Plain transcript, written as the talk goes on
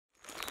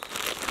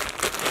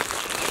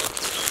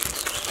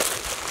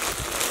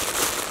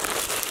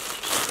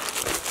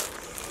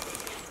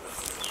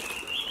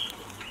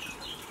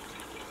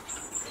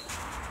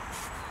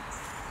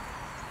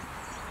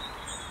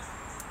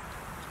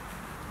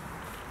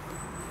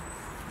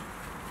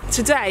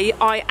Today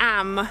I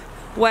am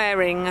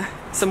wearing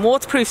some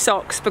waterproof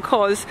socks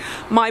because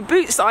my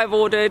boots that I've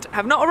ordered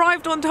have not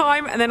arrived on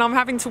time, and then I'm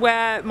having to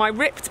wear my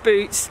ripped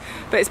boots.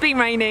 But it's been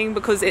raining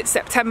because it's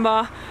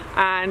September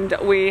and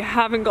we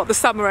haven't got the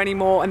summer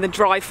anymore and the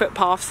dry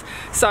footpaths,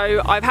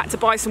 so I've had to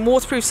buy some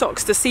waterproof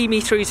socks to see me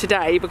through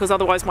today because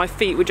otherwise my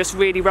feet would just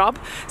really rub.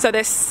 So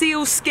they're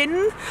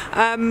Sealskinz.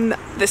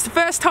 This is the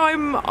first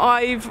time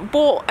I've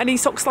bought any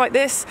socks like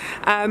this,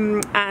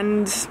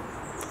 and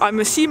I'm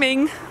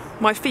assuming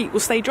my feet will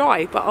stay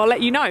dry, but I'll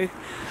let you know. It's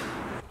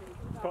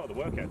part of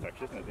the workout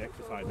actually, isn't it? The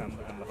exercise and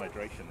the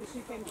hydration. She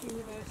came to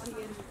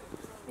university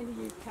in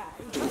the UK.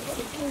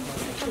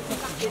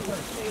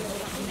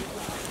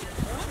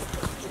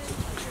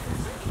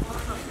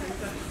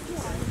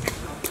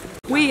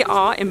 We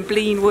are in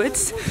Blean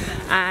Woods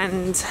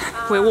and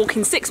we're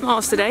walking 6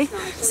 miles today.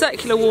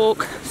 Circular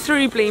walk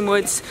through Blean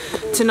Woods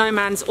to No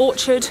Man's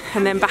Orchard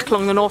and then back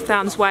along the North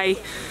Downs Way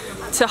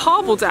to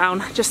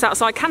Harbledown, just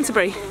outside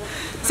Canterbury.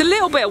 It's a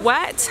little bit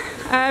wet.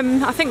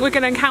 I think we're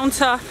going to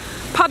encounter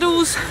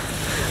puddles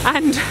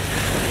and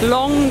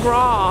long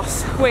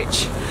grass,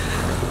 which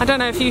I don't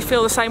know if you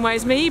feel the same way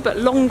as me, but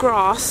long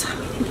grass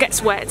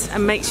gets wet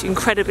and makes your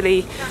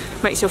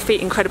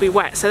feet incredibly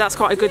wet. So that's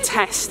quite a good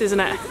test, isn't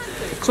it?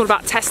 It's all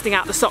about testing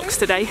out the socks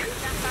today.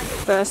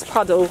 First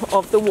puddle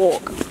of the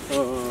walk,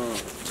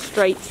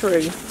 straight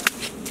through.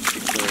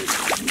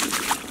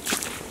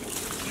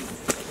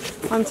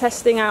 I'm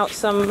testing out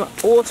some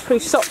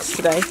waterproof socks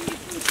today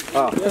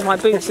because my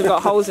boots have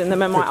got holes in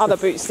them and my other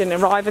boots didn't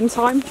arrive in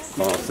time.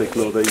 Classic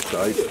law these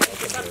days.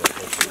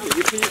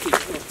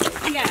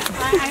 Yeah,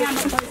 I am.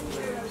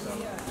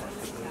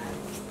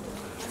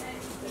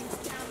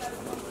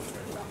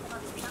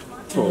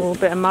 Oh, a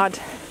bit of mud.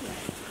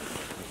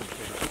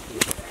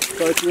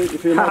 Guys,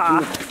 if you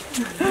imagine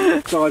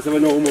the size of a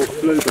normal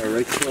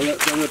blueberry, well,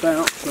 they're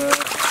about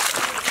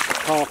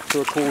half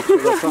to a quarter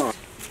of the size.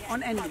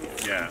 On any wall?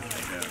 Yeah.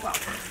 Well,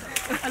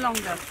 along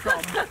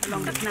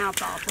the canal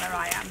path where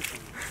I am.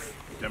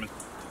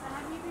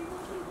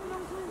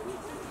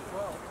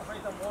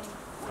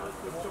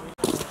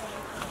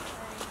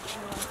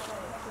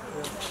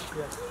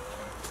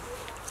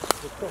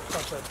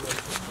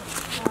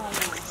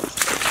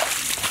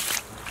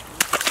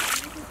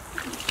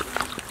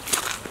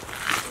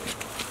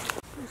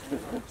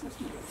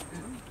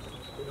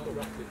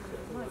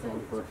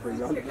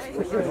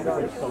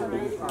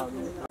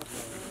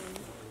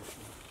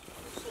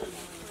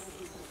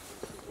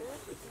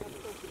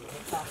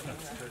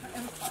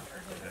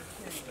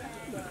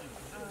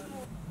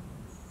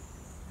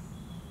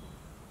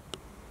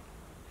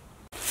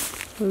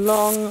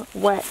 Long,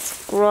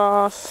 wet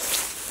grass.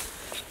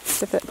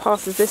 See if it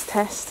passes this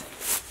test.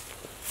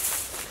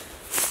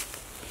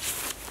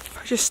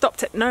 I just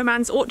stopped at No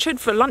Man's Orchard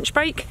for lunch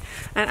break,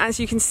 and as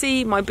you can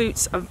see, my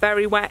boots are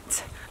very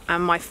wet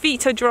and my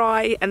feet are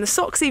dry, and the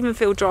socks even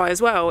feel dry as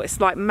well.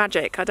 It's like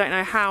magic. I don't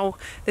know how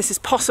this is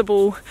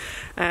possible.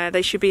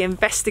 They should be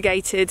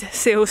investigated,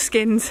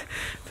 Sealskinz,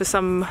 for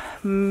some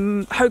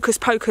hocus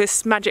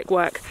pocus magic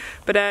work.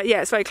 But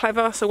yeah, it's very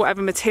clever. So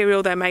whatever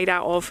material they're made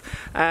out of,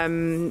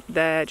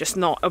 they're just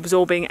not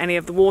absorbing any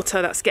of the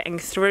water that's getting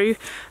through.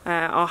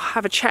 I'll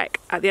have a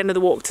check at the end of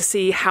the walk to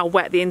see how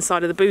wet the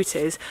inside of the boot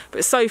is.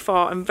 But so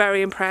far, I'm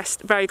very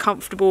impressed, very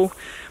comfortable,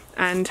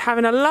 and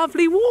having a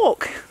lovely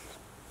walk.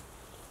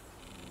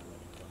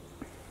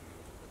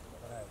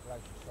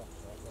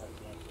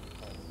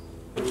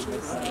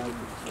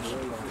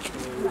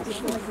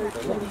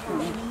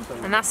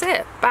 And that's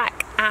it,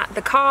 back at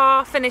the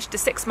car, finished a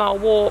 6-mile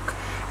walk,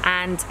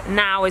 and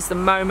now is the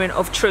moment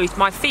of truth.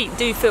 My feet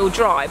do feel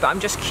dry, but I'm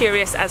just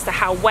curious as to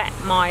how wet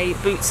my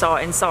boots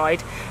are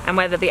inside and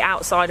whether the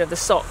outside of the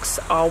socks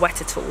are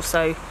wet at all.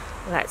 So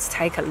let's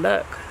take a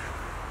look.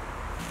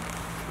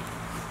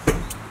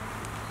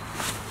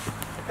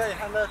 Okay,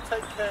 Hannah,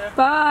 take care.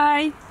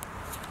 Bye.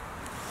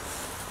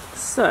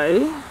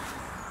 So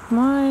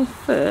my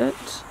foot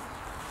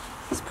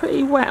is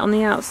pretty wet on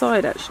the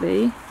outside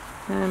actually,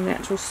 the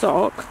actual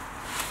sock,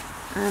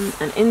 and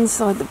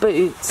inside the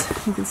boot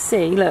you can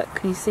see, look,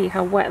 can you see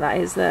how wet that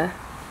is there?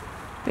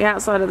 The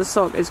outside of the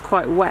sock is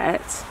quite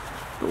wet,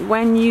 but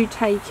when you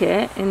take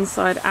it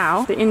inside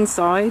out, the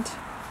inside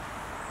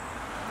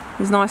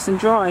is nice and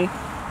dry.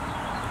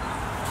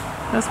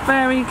 That's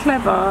very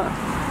clever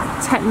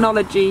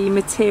technology,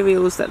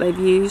 materials that they've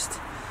used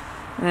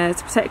to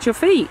protect your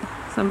feet.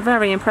 So I'm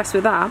very impressed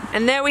with that.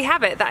 And there we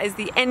have it. That is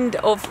the end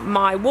of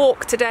my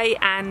walk today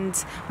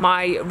and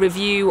my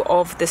review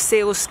of the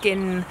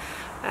Sealskinz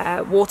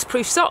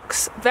waterproof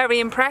socks.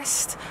 Very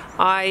impressed.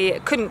 I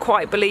couldn't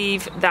quite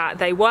believe that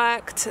they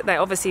worked.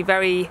 They're obviously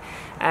very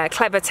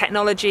clever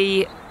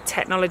technology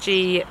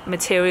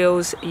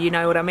materials, you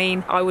know what I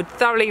mean. I would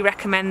thoroughly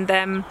recommend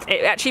them.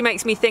 It actually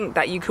makes me think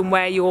that you can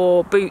wear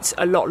your boots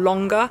a lot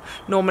longer.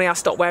 Normally I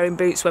stop wearing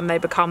boots when they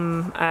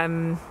become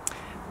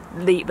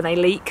when they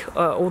leak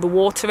all the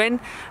water in,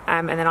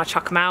 and then I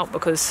chuck them out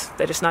because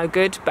they're just no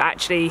good. But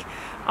actually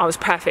I was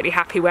perfectly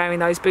happy wearing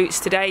those boots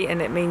today,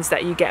 and it means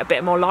that you get a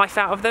bit more life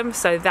out of them,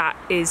 so that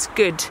is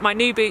good. My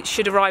new boots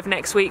should arrive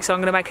next week, so I'm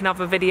going to make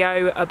another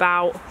video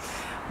about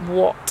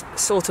what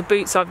sort of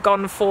boots I've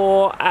gone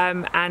for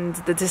and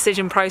the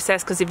decision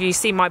process, because if you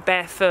see my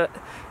barefoot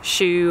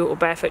shoe or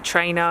barefoot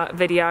trainer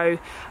video,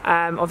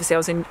 obviously I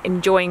was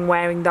enjoying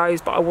wearing those,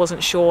 but I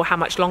wasn't sure how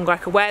much longer I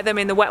could wear them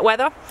in the wet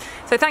weather.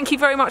 So thank you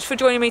very much for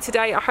joining me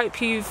today. I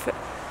hope you've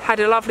had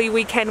a lovely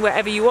weekend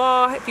wherever you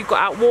are. If you've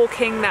got out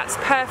walking, that's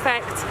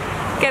perfect.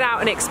 Get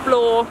out and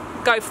explore,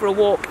 go for a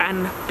walk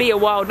and be a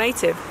wild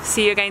native.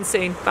 See you again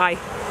soon. Bye.